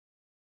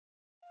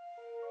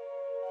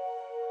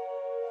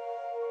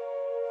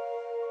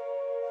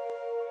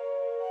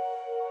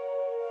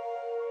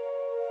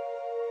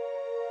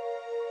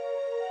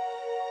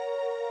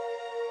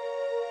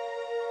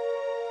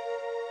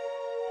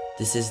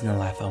This isn't the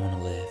life I want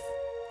to live.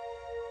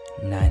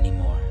 Not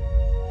anymore.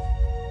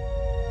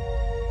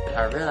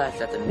 I realized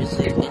that the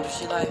music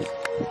industry life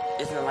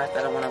isn't the life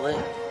that I want to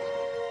live.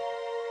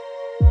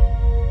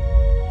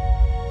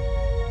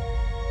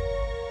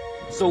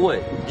 So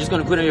what? You're just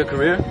gonna quit on your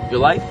career? Your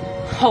life?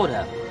 Hold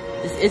up.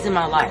 This isn't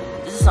my life.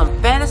 This is some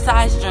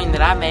fantasized dream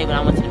that I made when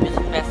I went to the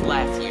music fest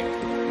last year.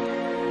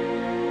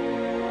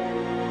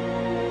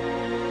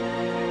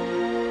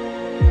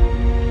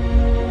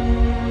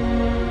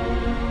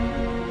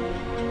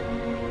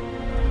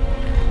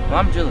 Well,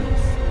 I'm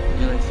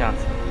Julius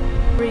Johnson.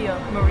 Maria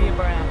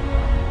Brown.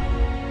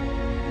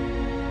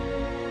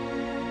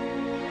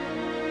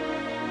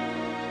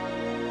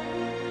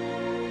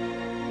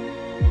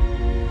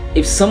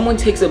 If someone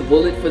takes a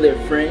bullet for their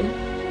friend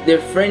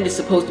is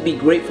supposed to be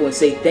grateful and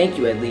say thank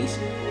you at least.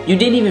 You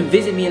didn't even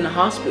visit me in the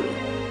hospital.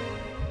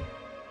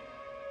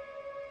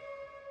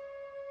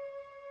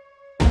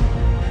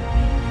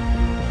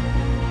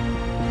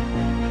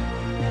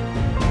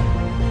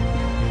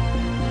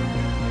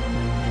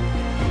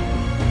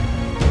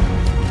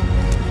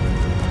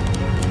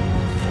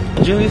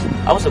 Julius,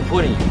 I was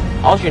supporting you.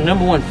 I was your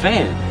 #1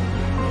 fan.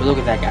 But look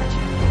at that got you.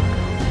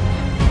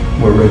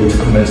 We're ready to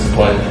commence the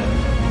plan.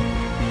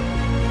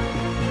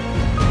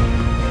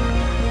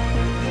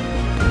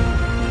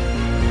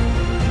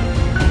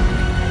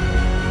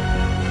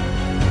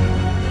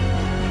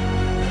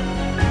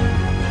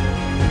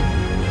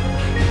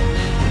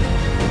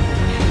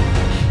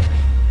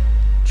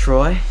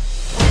 Troy?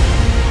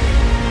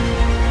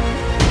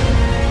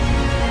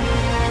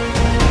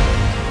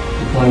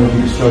 The plan will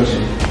be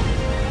destruction,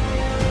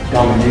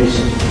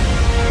 domination.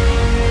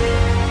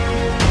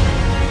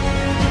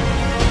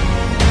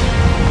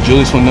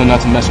 Julius will know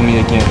not to mess with me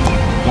again.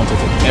 I want to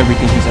take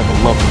everything he's ever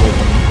loved away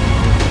from me.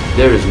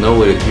 There is no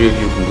way the three of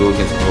you can go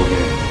against the whole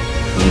game.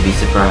 You'd be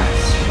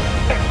surprised.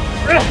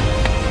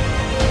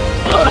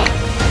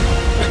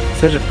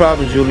 Such a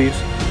problem, Julius.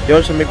 You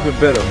always make me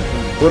better.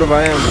 What if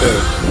I am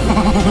better?